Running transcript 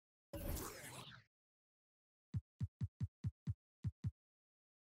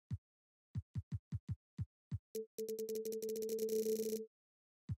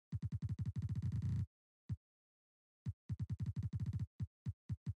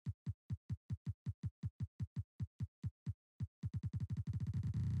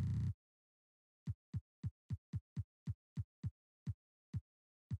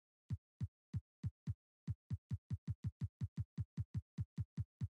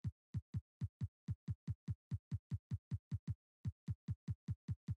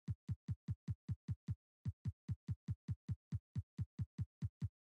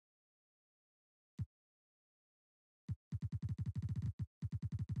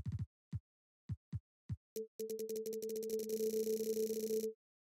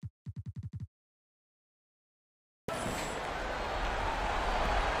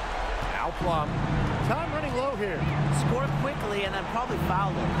Now Plum. Time running low here. Score quickly and then probably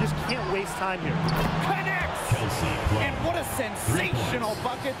foul them. Just can't waste time here. Connects! And what a sensational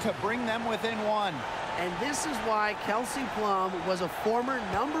bucket to bring them within one. And this is why Kelsey Plum was a former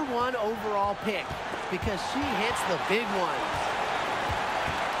 #1 overall pick, because she hits the big ones.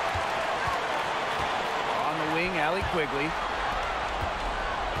 On the wing, Allie Quigley.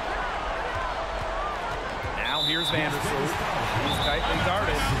 Now here's Vandersloot. He's tightly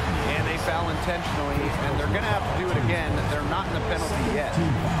guarded, and they foul intentionally, and they're going to have to do it again. They're not in the penalty yet.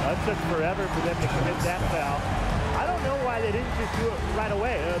 That took forever for them to commit that foul. I don't know why they didn't just do it right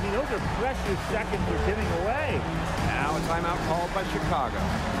away. I mean, those are precious seconds they're giving away. Now a timeout called by Chicago.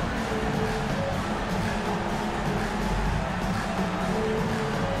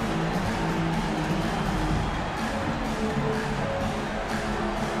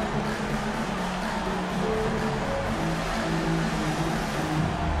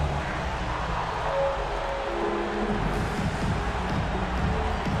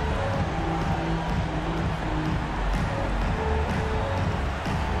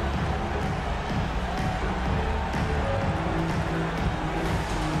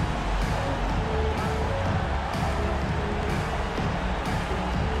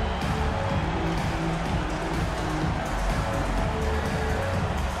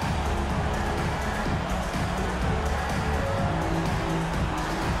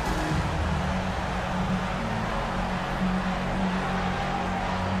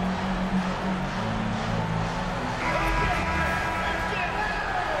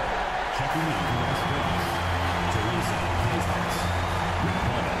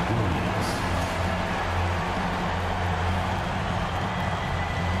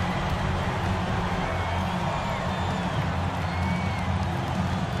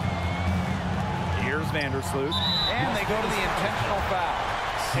 Vandersloot, and they go to the intentional foul.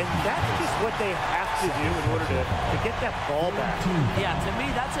 And that's just what they have to do in order to get that ball back. Yeah, to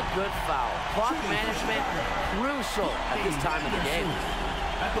me, that's a good foul. Clock management, crucial at this time of the game.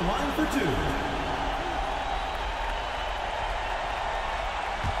 At the line for two.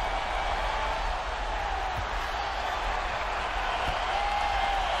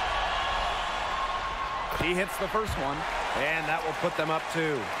 He hits the first one, and that will put them up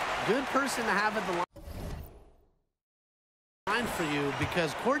 2. Good person to have at the line for you,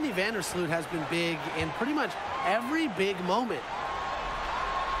 because Courtney Vandersloot has been big in pretty much every big moment.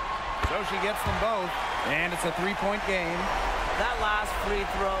 So she gets them both, and it's a 3-point game. That last free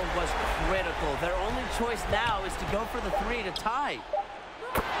throw was critical. Their only choice now is to go for the 3 to tie.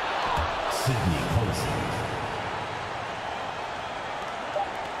 Sydney Colson.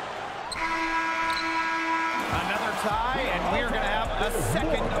 Another tie, and we're going to have a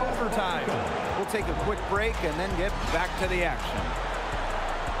second overtime. We'll take a quick break and then get back to the action.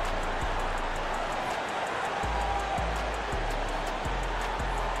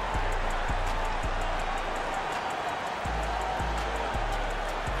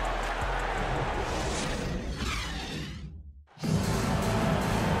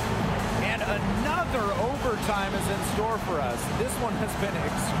 And another overtime is in store for us. This one has been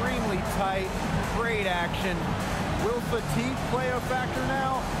extremely tight, great action. Will fatigue play a factor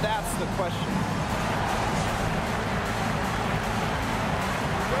now? That's the question.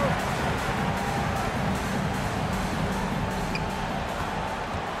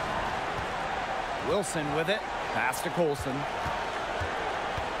 Wilson with it. Pass to Colson.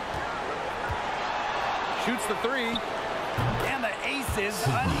 Shoots the 3. And the ace is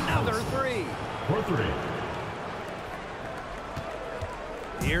another 3. For 3.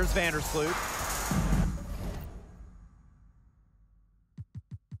 Here's Vandersloot.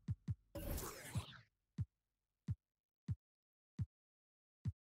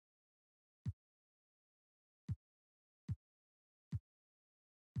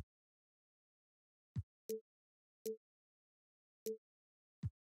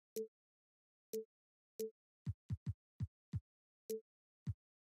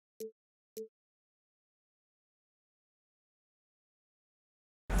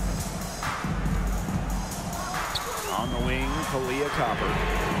 on the wing, Kalia Copper.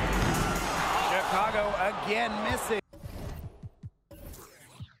 Chicago again missing.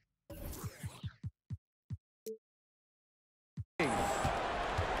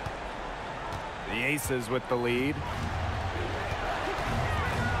 The Aces with the lead.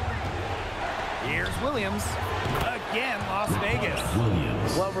 Here's Williams. Again, Las Vegas.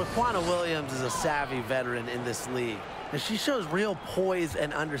 Well, Raquana Williams is a savvy veteran in this league, and she shows real poise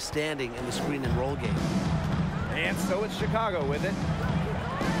and understanding in the screen and roll game. And so it's Chicago with it.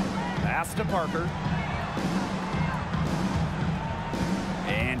 Pass to Parker.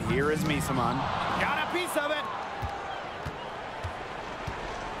 And here is Misaman. Got a piece of it.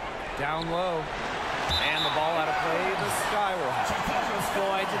 Down low. And the ball out of play. The Sky will have it.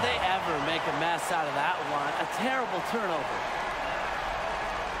 Boy, did they ever make a mess out of that one. A terrible turnover.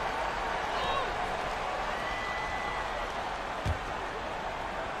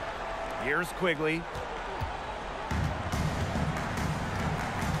 Here's Quigley.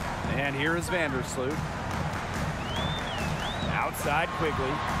 And here is Vandersloot. Outside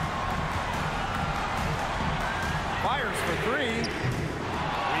Quigley. Fires for three.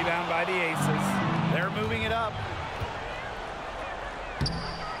 Rebound by the Aces. They're moving it up.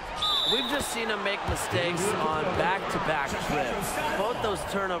 We've just seen them make mistakes on back-to-back trips. Both those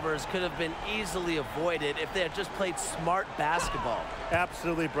turnovers could have been easily avoided if they had just played smart basketball.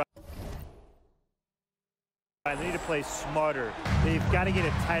 Absolutely, Brian. They need to play smarter. They've got to get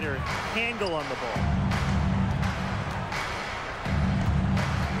a tighter handle on the ball.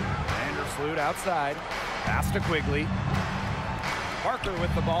 Vandersloot outside. Pass to Quigley. Parker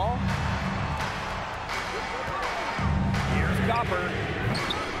with the ball. Here's Copper.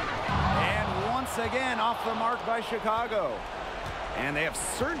 And once again off the mark by Chicago. And they have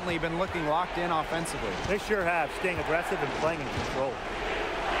certainly been looking locked in offensively. They sure have, staying aggressive and playing in control.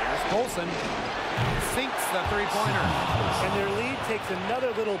 Here's Colson. Sinks the three-pointer. And their lead takes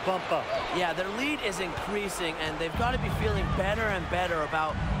another little bump up. Yeah, their lead is increasing, and they've got to be feeling better and better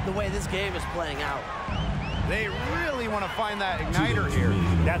about the way this game is playing out. They really want to find that igniter here.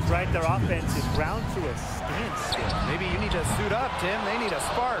 That's right, their offense is ground to a standstill. Maybe you need to suit up, Tim. They need a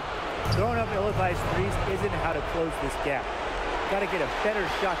spark. Throwing up ill-advised threes isn't how to close this gap. Got to get a better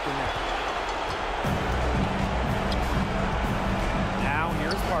shot than that. Now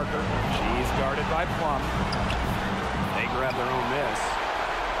here's Parker. She's guarded by Plum. They grab their own miss.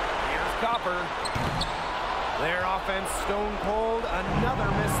 Here's Copper. Their offense stone cold. Another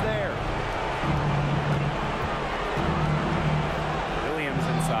miss there. Williams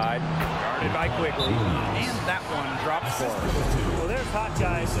inside. Guarded by Quigley. And that one drops for her. Well, there's hot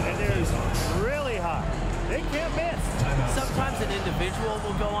guys, and there's really hot. They can't miss. Sometimes an individual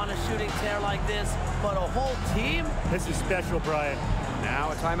will go on a shooting tear like this, but a whole team? This is special, Brian.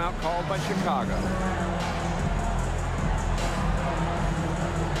 Now a timeout called by Chicago.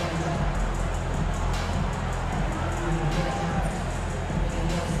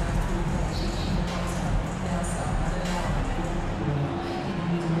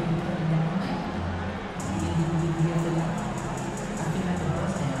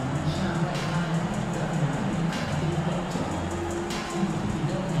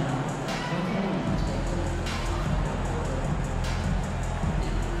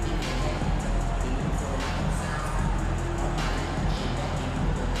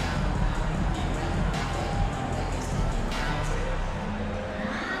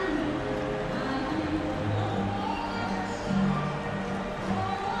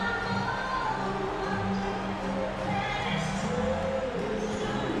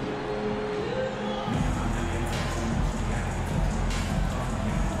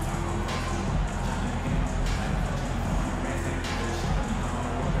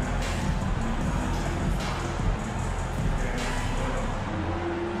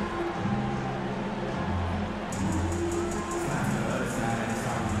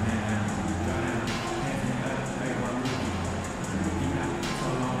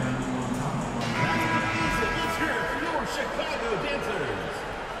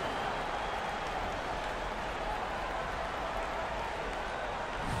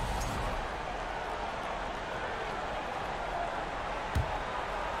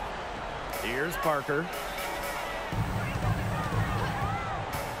 Here's Parker.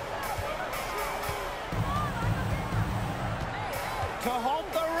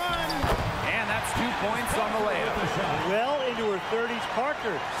 Gohome the run. And that's 2 points on the layup. Well into her 30s,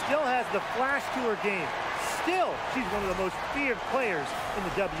 Parker still has the flash to her game. Still, she's one of the most feared players in the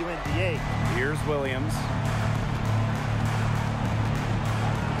WNBA. Here's Williams.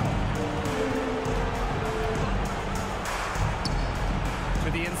 To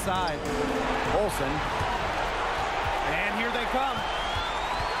the inside. Olsen. And here they come.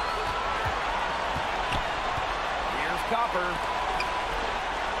 Here's Copper.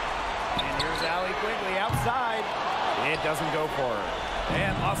 And here's Allie Quigley outside. It doesn't go for her.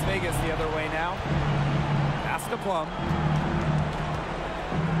 And Las Vegas the other way now. Pass to Plum.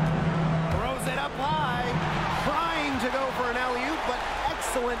 Throws it up high. Trying to go for an alley-oop, but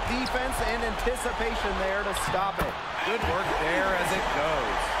excellent defense and anticipation there to stop it. Good work there as it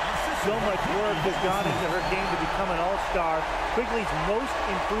goes. So much work has gone into her game to become an all-star. Quigley's most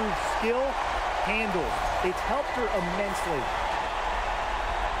improved skill, handles. It's helped her immensely.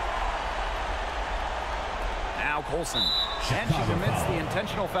 Now Colson. And she commits the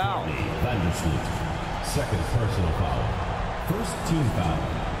intentional foul. Second personal foul. First team foul.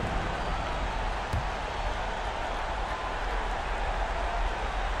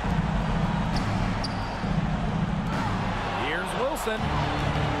 Here's Wilson.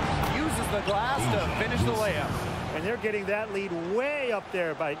 Uses the glass to finish the layup. And they're getting that lead way up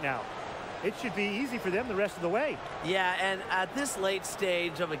there right now. It should be easy for them the rest of the way. Yeah, and at this late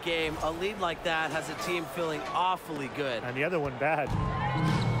stage of a game, a lead like that has a team feeling awfully good. And the other one bad.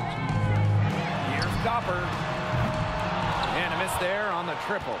 Here's Copper. And a miss there on the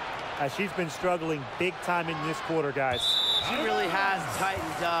triple. She's been struggling big time in this quarter, guys. She really has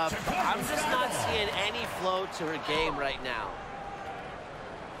tightened up. I'm just not seeing any flow to her game right now.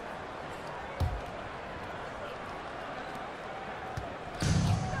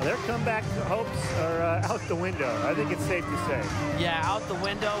 Their comeback hopes are out the window. I think it's safe to say. Yeah, out the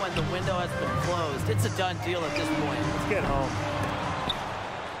window, and the window has been closed. It's a done deal at this point. Let's get home.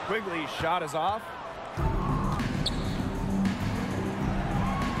 Quigley's shot is off.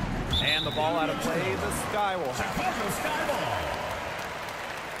 And the ball out of play. The Sky will have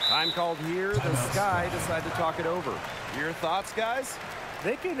it. Time called here. The Sky decide to talk it over. Your thoughts, guys?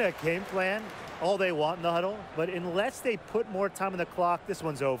 They can game plan all they want in the huddle, but unless they put more time on the clock, this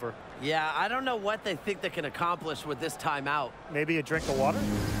one's over. Yeah, I don't know what they think they can accomplish with this timeout. Maybe a drink of water?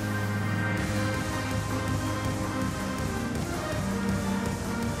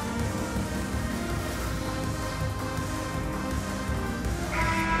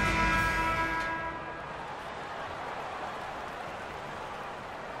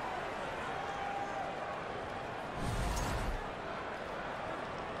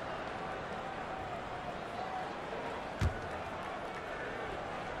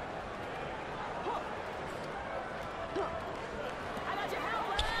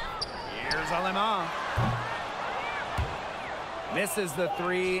 Alema misses the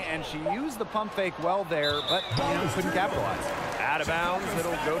three, and she used the pump fake well there, but couldn't capitalize. Out of bounds,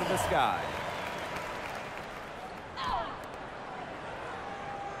 it'll go to the Sky.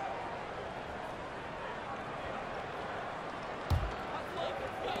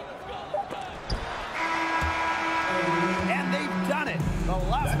 And they've done it. The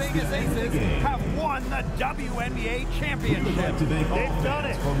Las Vegas Aces have won the WNBA championship. They've done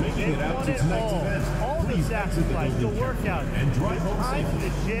it. They've won it all. All the sacrifice, the workout, the time to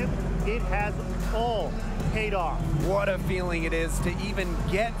the gym, it has all paid off. What a feeling it is to even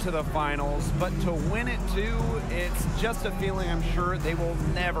get to the finals, but to win it too, it's just a feeling I'm sure they will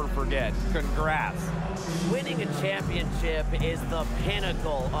never forget. Congrats. Winning a championship is the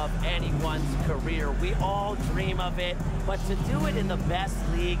pinnacle of anyone's career. We all dream of it, but to do it in the best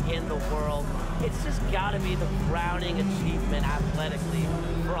league in the world, it's just got to be the crowning achievement athletically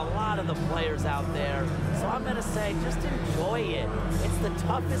for a lot of the players out there. So I'm going to say, just enjoy it. It's the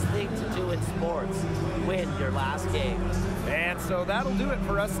toughest thing to do in sports. Win your last game. And so that'll do it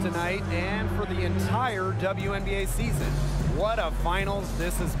for us tonight and for the entire WNBA season. What a finals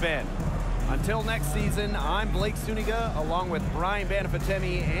this has been. Until next season, I'm Blake Suniga, along with Brian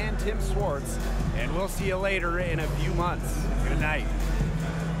Banafitemi and Tim Swartz, and we'll see you later in a few months. Good night.